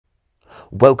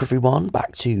Welcome everyone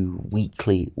back to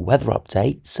weekly weather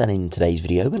updates, and in today's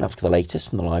video we're going to have the latest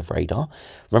from the live radar,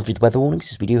 run through the weather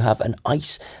warnings as we do have an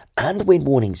ice and wind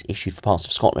warnings issued for parts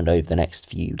of Scotland over the next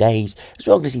few days, as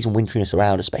we are going to see some winteriness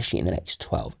around, especially in the next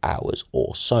 12 hours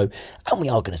or so, and we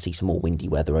are going to see some more windy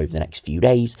weather over the next few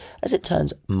days as it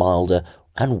turns milder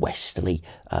and westerly,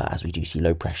 as we do see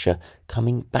low pressure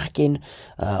coming back in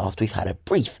after we've had a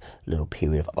brief little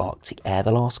period of Arctic air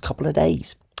the last couple of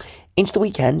days. Into the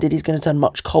weekend, it is going to turn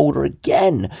much colder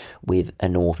again with a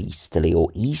northeasterly or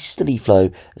easterly flow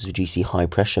as we do see high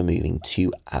pressure moving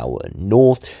to our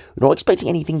north. We're not expecting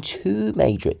anything too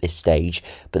major at this stage,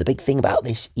 but the big thing about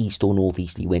this east or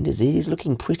northeasterly wind is it is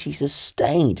looking pretty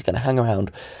sustained. It's going to hang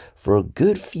around for a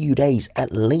good few days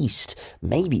at least,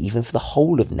 maybe even for the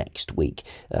whole of next week.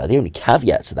 The only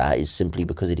caveat to that is simply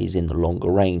because it is in the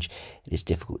longer range. It is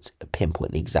difficult to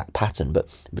pinpoint the exact pattern, but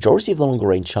the majority of the longer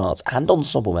range charts and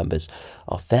ensemble members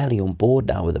are fairly on board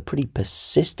now with a pretty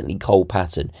persistently cold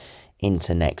pattern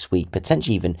into next week,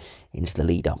 potentially even into the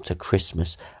lead up to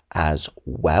Christmas as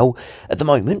well. At the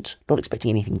moment, not expecting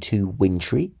anything too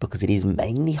wintry because it is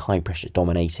mainly high pressure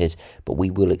dominated, but we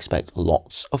will expect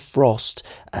lots of frost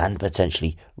and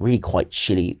potentially really quite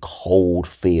chilly, cold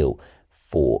feel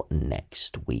for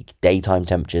next week. Daytime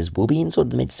temperatures will be in sort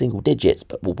of the mid-single digits,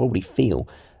 but will probably feel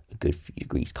a good few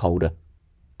degrees colder.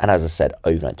 And as I said,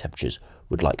 overnight temperatures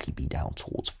would likely be down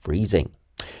towards freezing.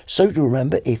 So do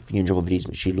remember, if you enjoy my videos,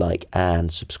 make sure you like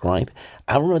and subscribe.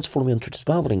 And remember to follow me on Twitter as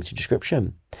well, the link's in the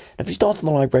description. Now, if you start on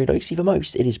the live radar, you see for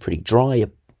most, it is pretty dry,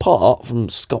 apart from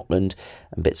Scotland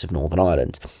and bits of Northern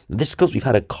Ireland. This is because we've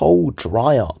had a cold,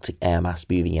 dry Arctic air mass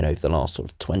moving in over the last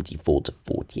sort of 24 to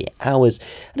 48 hours,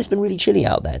 and it's been really chilly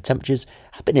out there. Temperatures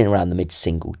have been in around the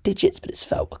mid-single digits, but it's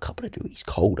felt a couple of degrees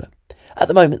colder. At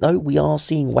the moment, though, we are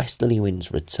seeing westerly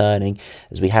winds returning.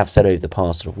 As we have said over the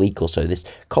past sort of week or so, this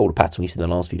colder pattern we've seen in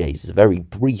the last few days is a very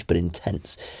brief but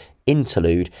intense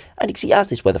interlude. And you can see as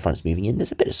this weather front is moving in,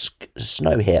 there's a bit of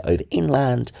snow here over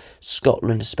inland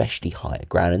Scotland, especially higher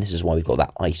ground. And this is why we've got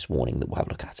that ice warning that we'll have a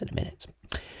look at in a minute.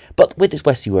 But with this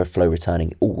westerly weather flow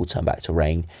returning, it all will turn back to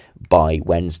rain by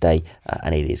Wednesday,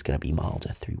 and it is going to be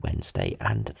milder through Wednesday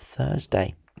and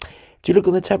Thursday. Do you look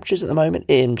on the temperatures at the moment?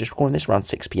 I'm just recording this around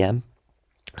 6 p.m.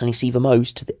 And you see the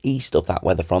most to the east of that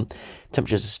weather front,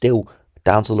 temperatures are still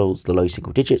down to the low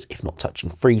single digits, if not touching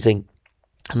freezing,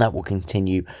 and that will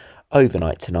continue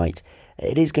overnight tonight.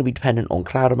 It is going to be dependent on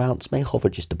cloud amounts, may hover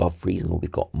just above freezing or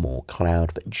we've got more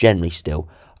cloud, but generally still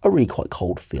a really quite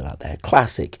cold feel out there.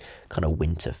 Classic kind of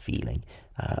winter feeling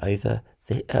over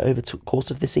the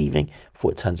course of this evening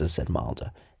before it turns, as I said,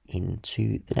 milder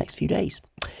into the next few days.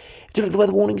 If you look at the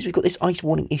weather warnings, we've got this ice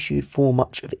warning issued for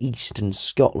much of eastern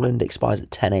Scotland. It expires at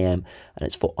 10 a.m. and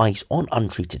it's for ice on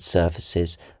untreated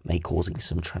surfaces, may causing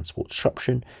some transport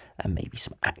disruption and maybe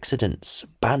some accidents. A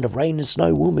band of rain and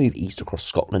snow will move east across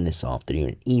Scotland this afternoon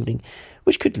and evening,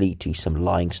 which could lead to some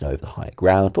lying snow over the higher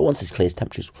ground. But once this clears,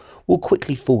 temperatures will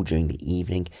quickly fall during the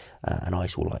evening and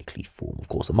ice will likely form. Of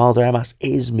course, the milder air mass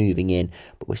is moving in,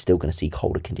 but we're still going to see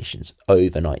colder conditions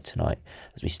overnight tonight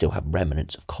as we still have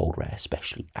remnants of cold air,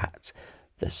 especially at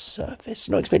the surface.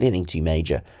 Not expecting anything too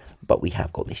major, but we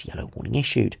have got this yellow warning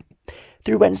issued.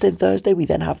 Through Wednesday and Thursday, we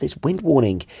then have this wind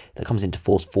warning that comes into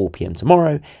force 4 p.m.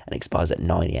 tomorrow and expires at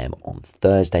 9 a.m. on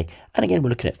Thursday. And again, we're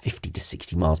looking at 50 to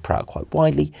 60 miles per hour quite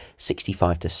widely,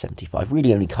 65 to 75,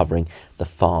 really only covering the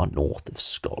far north of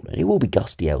Scotland. It will be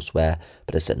gusty elsewhere,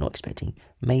 but as I said, not expecting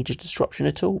major disruption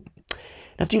at all.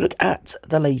 Now, if you look at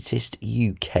the latest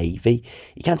UKV,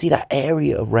 you can see that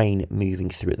area of rain moving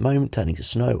through at the moment, turning to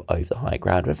snow over the higher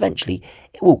ground. And eventually,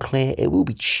 it will clear. It will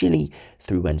be chilly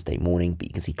through Wednesday morning, but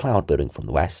you can see cloud building from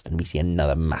the west, and we see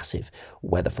another massive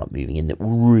weather front moving in that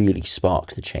really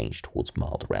sparks the change towards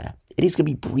milder air. It is going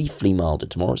to be briefly milder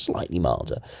tomorrow, slightly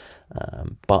milder,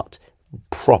 but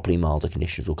properly milder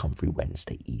conditions will come through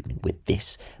Wednesday evening with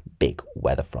this big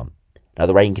weather front. Now,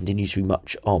 the rain continues through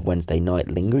much of Wednesday night,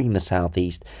 lingering in the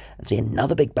southeast, and see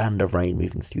another big band of rain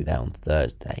moving through there on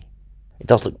Thursday. It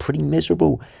does look pretty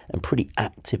miserable and pretty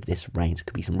active, this rain. So it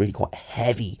could be some really quite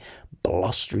heavy,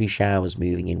 blustery showers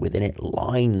moving in within it,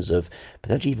 lines of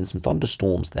potentially even some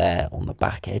thunderstorms there on the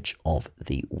back edge of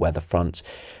the weather front.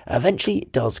 Eventually,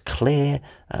 it does clear,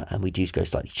 and we do go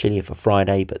slightly chillier for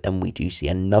Friday, but then we do see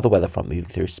another weather front moving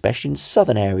through, especially in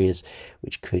southern areas,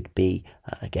 which could be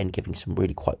again giving some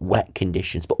really quite wet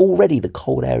conditions, but already the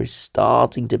cold air is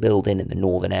starting to build in the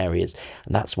northern areas,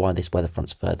 and that's why this weather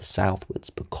front's further southwards,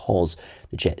 because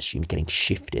the jet stream is getting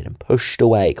shifted and pushed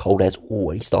away. Cold air's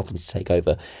already starting to take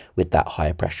over with that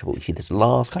higher pressure, but we see this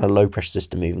last kind of low pressure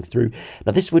system moving through.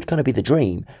 Now this would kind of be the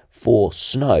dream for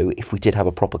snow if we did have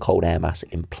a proper cold air mass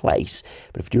in place,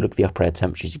 but if you do look at the upper air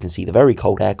temperatures, you can see the very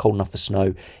cold air, cold enough for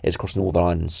snow, is across Northern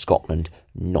Ireland and Scotland,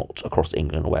 not across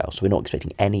England and Wales. So we're not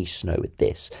expecting any snow with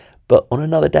this. But on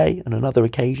another day, on another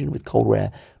occasion, with colder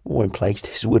air more in place,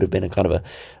 this would have been a kind of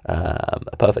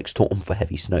a perfect storm for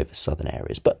heavy snow for southern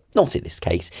areas, but not in this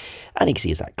case. And you can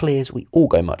see as that clears, we all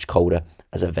go much colder,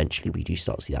 as eventually we do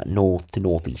start to see that north to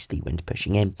northeasterly wind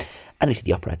pushing in, and you see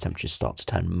the upper air temperatures start to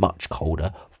turn much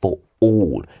colder for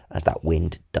all as that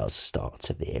wind does start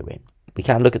to veer in. We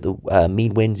can look at the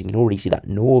mean winds, and you can already see that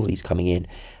northerlies coming in,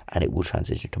 and it will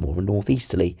transition to more of a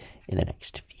northeasterly in the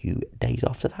next few days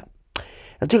after that.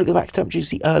 Now, to look at the max temperatures,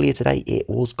 see earlier today it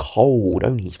was cold,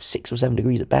 only 6 or 7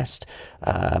 degrees at best,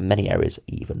 many areas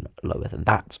even lower than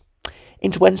that.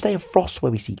 Into Wednesday, a frost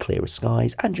where we see clearer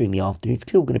skies, and during the afternoon it's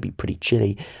still going to be pretty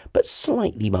chilly, but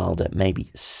slightly milder,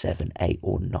 maybe 7, 8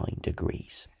 or 9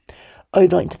 degrees.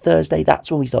 Overnight into Thursday,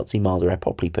 that's when we start to see milder air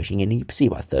properly pushing in, and you can see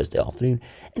by Thursday afternoon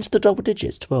into the double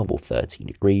digits, 12 or 13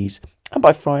 degrees. And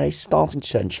by Friday, starting to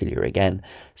turn chillier again,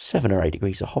 7 or 8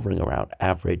 degrees, so hovering around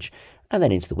average. And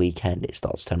then into the weekend, it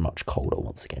starts to turn much colder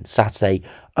once again. Saturday,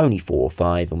 only 4 or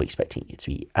 5, and we're expecting it to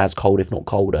be as cold, if not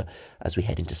colder, as we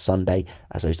head into Sunday,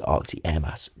 as those Arctic air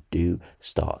mass do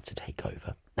start to take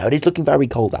over. Now, it is looking very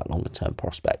cold, that longer-term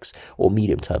prospects, or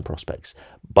medium-term prospects,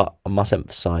 but I must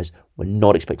emphasise, we're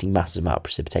not expecting massive amount of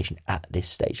precipitation at this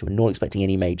stage. We're not expecting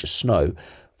any major snow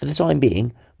for the time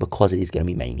being, because it is going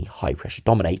to be mainly high-pressure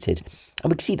dominated,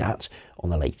 and we can see that on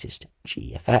the latest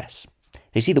GFS.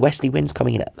 You see the westerly winds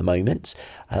coming in at the moment,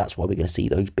 that's why we're going to see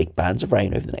those big bands of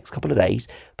rain over the next couple of days,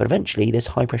 but eventually this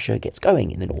high pressure gets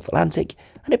going in the North Atlantic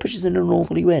and it pushes in a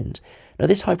northerly wind. Now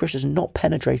this high pressure is not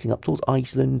penetrating up towards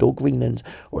Iceland or Greenland,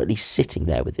 or at least sitting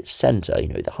there with its centre. You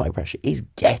know, the high pressure is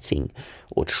getting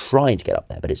or trying to get up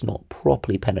there, but it's not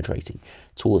properly penetrating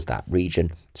towards that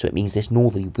region, so it means this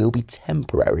northerly will be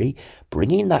temporary,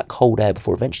 bringing in that cold air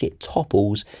before eventually it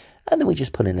topples, and then we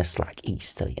just put in a slack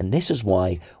easterly. And this is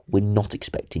why we're not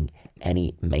expecting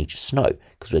any major snow,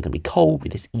 because we're going to be cold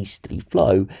with this easterly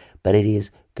flow, but it is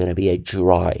going to be a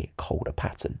dry, colder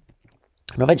pattern.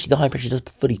 And eventually the high pressure does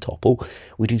fully topple.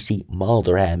 We do see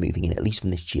milder air moving in, at least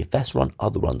from this GFS run.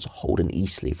 Other runs hold an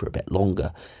easterly for a bit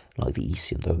longer, like the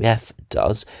ECMWF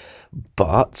does.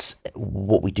 But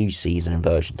what we do see is an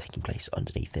inversion taking place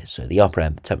underneath this. So the upper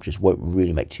air temperatures won't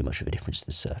really make too much of a difference to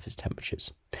the surface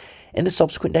temperatures. In the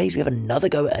subsequent days, we have another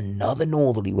go at another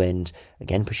northerly wind,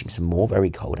 again pushing some more very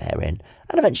cold air in.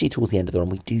 And eventually towards the end of the run,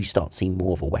 we do start seeing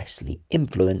more of a westerly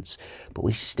influence. But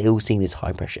we're still seeing this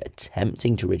high pressure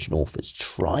attempting to ridge northwards,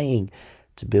 trying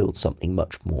to build something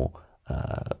much more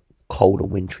cold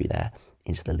and wintry there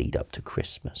into the lead up to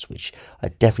Christmas, which I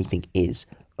definitely think is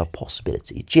a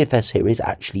possibility. GFS here is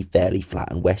actually fairly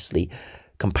flat and westerly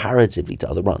comparatively to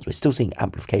other runs. We're still seeing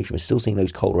amplification, we're still seeing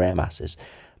those colder air masses,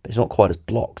 but it's not quite as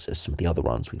blocked as some of the other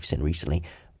runs we've seen recently,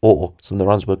 or some of the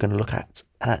runs we're going to look at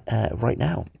right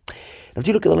now. Now, if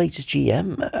you look at the latest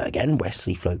GM, again,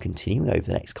 westerly flow continuing over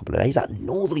the next couple of days, that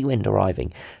northerly wind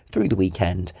arriving through the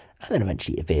weekend, and then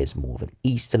eventually it veers more of an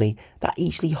easterly. That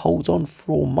easterly holds on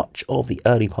for much of the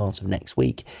early part of next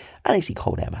week, and you see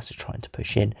cold air masses trying to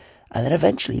push in, and then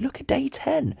eventually, look at day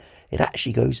 10, it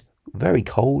actually goes very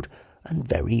cold and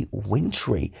very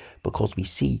wintry, because we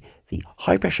see the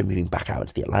high pressure moving back out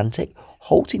into the Atlantic,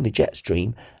 halting the jet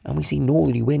stream, and we see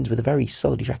northerly winds with a very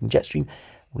southerly tracking jet stream.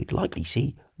 We'd likely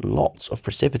see lots of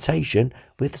precipitation,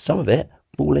 with some of it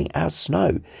falling as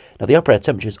snow. Now, the upper air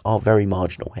temperatures are very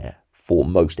marginal here for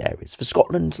most areas. For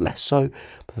Scotland, less so,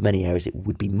 but for many areas it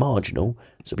would be marginal,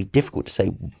 so it'd be difficult to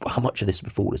say how much of this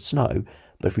would fall as snow.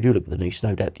 But if we do look at the new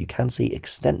snow depth, you can see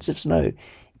extensive snow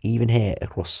even here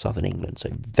across southern England, so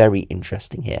very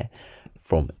interesting here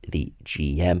from the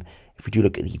GM. If we do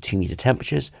look at the 2 metre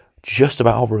temperatures, just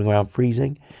about hovering around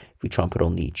freezing. If we try and put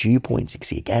on the dew points, you can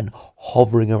see again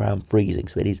hovering around freezing,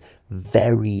 so it is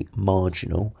very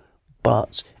marginal,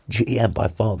 but GM by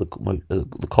far the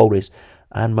coldest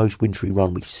and most wintry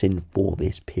run we've seen for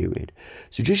this period.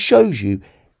 So it just shows you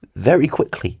very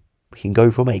quickly we can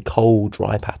go from a cold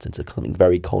dry pattern to something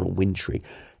very cold and wintry,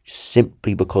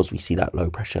 simply because we see that low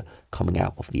pressure coming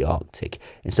out of the Arctic,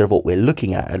 instead of what we're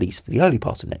looking at least for the early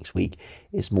part of next week,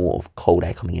 is more of cold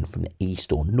air coming in from the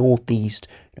east or northeast,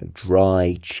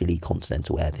 dry, chilly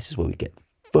continental air. This is where we get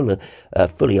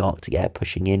fully Arctic air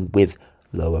pushing in with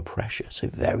lower pressure. So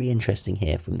very interesting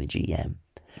here from the GM.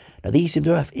 Now the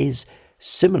ECMWF is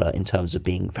similar in terms of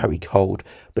being very cold,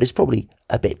 but it's probably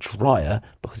a bit drier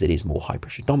because it is more high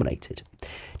pressure dominated.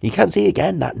 You can see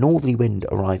again that northerly wind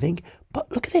arriving,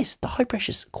 but look at this, the high pressure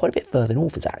is quite a bit further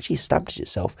north. It's actually established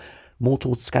itself more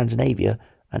towards Scandinavia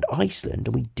and Iceland,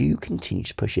 and we do continue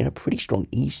to push in a pretty strong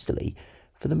easterly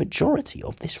for the majority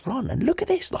of this run. And look at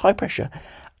this, the high pressure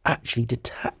actually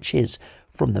detaches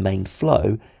from the main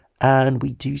flow, and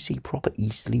we do see proper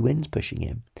easterly winds pushing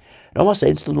in. Now I must say,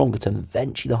 into the longer term,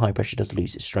 eventually the high pressure does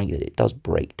lose its strength, and it does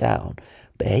break down.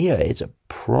 But here it's a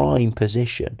prime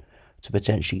position to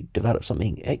potentially develop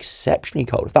something exceptionally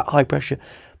cold. If that high pressure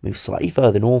moves slightly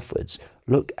further northwards,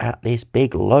 look at this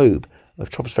big lobe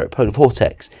of tropospheric polar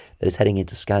vortex that is heading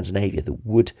into Scandinavia that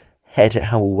would head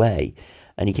our way.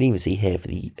 And you can even see here for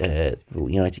the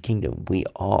United Kingdom, we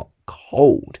are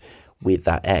cold with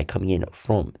that air coming in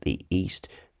from the east.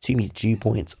 2 meter dew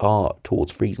points are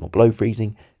towards freezing or below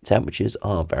freezing. Temperatures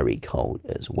are very cold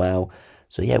as well.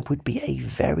 So yeah, it would be a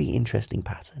very interesting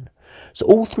pattern. So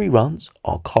all three runs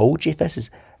are cold. GFS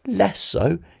is less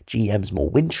so. GM's more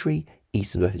wintry.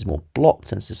 ECMWF is more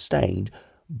blocked and sustained,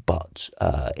 but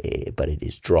it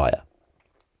is drier.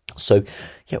 So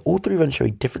yeah, all three runs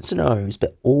showing different scenarios,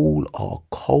 but all are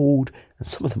cold, and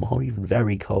some of them are even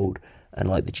very cold, and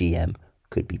like the GM,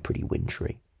 could be pretty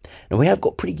wintry. Now we have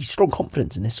got pretty strong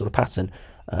confidence in this sort of pattern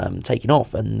taking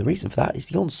off, and the reason for that is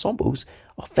the ensembles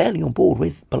are fairly on board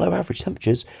with below average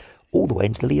temperatures all the way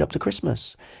into the lead up to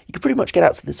Christmas. You could pretty much get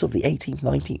out to the sort of the 18th,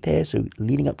 19th here, so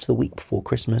leading up to the week before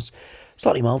Christmas,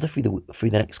 slightly milder through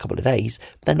the next couple of days.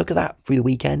 But then look at that through the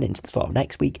weekend into the start of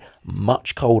next week,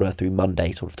 much colder through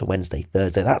Monday sort of to Wednesday,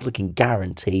 Thursday. That's looking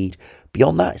guaranteed.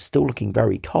 Beyond that, it's still looking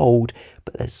very cold,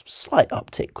 but there's slight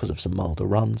uptick because of some milder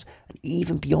runs. And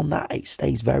even beyond that, it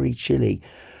stays very chilly.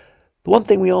 The one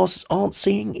thing we aren't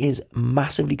seeing is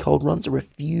massively cold runs. There are a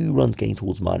few runs getting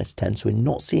towards -10, so we're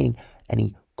not seeing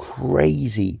any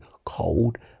crazy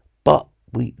cold, but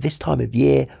this time of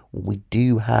year we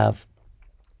do have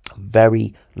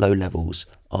very low levels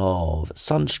of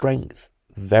sun strength,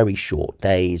 very short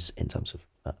days in terms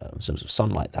of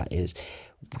sunlight. That is,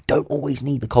 we don't always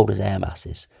need the coldest air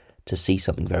masses to see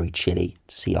something very chilly,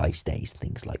 to see ice days,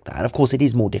 things like that. And of course, it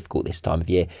is more difficult this time of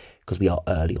year because we are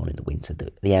early on in the winter.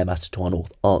 The air masses to our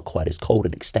north aren't quite as cold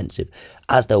and extensive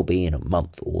as they'll be in a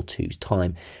month or two's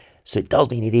time. So it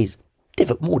does mean it is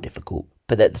more difficult,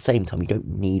 but at the same time, you don't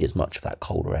need as much of that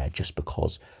colder air just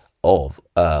because of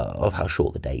how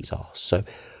short the days are. So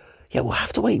yeah, we'll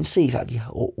have to wait and see exactly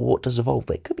what does evolve,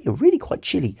 but it could be a really quite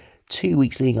chilly 2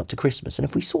 weeks leading up to Christmas. And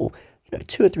if we saw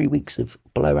 2 or 3 weeks of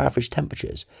below average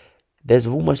temperatures, there's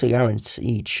almost a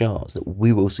guaranteed chance that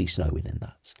we will see snow within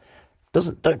that.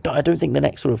 I don't think the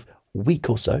next sort of week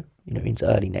or so, into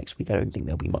early next week, I don't think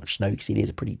there'll be much snow because it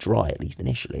is pretty dry, at least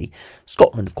initially.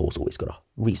 Scotland, of course, always got a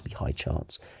reasonably high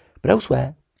chance. But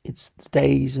elsewhere, it's the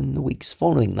days and the weeks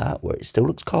following that where it still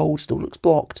looks cold, still looks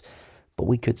blocked, but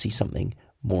we could see something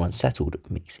more unsettled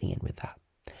mixing in with that.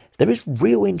 So there is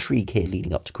real intrigue here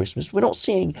leading up to Christmas. We're not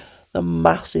seeing the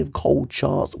massive cold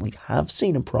charts that we have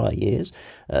seen in prior years.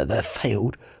 They've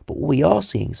failed, but what we are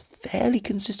seeing is fairly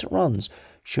consistent runs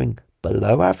showing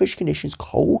below average conditions,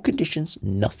 cold conditions,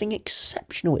 nothing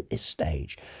exceptional at this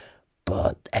stage.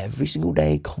 But every single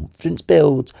day, confidence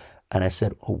builds. And I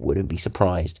said, I wouldn't be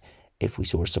surprised if we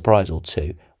saw a surprise or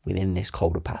two within this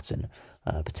colder pattern.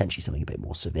 Potentially something a bit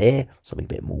more severe, something a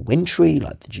bit more wintry,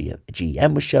 like the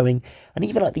GM was showing, and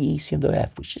even like the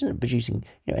ECMWF, which isn't producing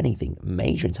anything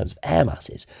major in terms of air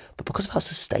masses, but because of how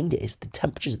sustained it is, the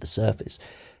temperatures of the surface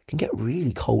can get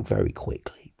really cold very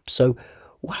quickly. So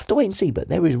we'll have to wait and see, but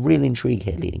there is real intrigue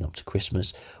here leading up to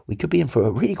Christmas. We could be in for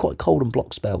a really quite cold and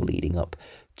block spell leading up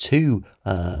to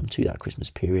that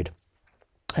Christmas period.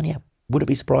 And yeah, wouldn't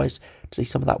be surprised to see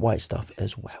some of that white stuff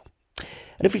as well.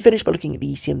 And if we finish by looking at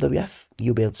the ECMWF,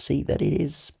 you'll be able to see that it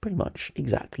is pretty much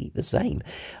exactly the same.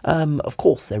 Of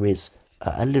course, there is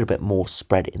a little bit more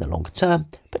spread in the longer term,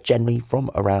 but generally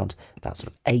from around that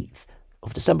sort of 8th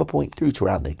of December point through to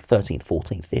around the 13th,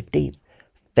 14th, 15th,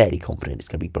 fairly confident it's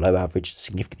going to be below average,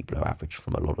 significantly below average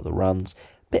from a lot of the runs.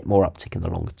 A bit more uptick in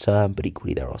the longer term, but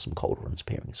equally there are some colder runs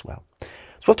appearing as well. So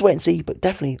we'll have to wait and see, but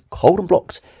definitely cold and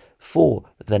blocked for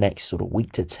the next sort of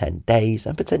week to 10 days,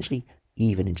 and potentially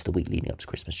even into the week leading up to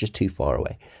Christmas, just too far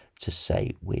away to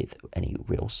say with any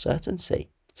real certainty.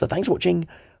 So thanks for watching,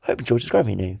 hope you enjoyed, subscribe if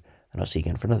you're new, and I'll see you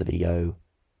again for another video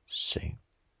soon.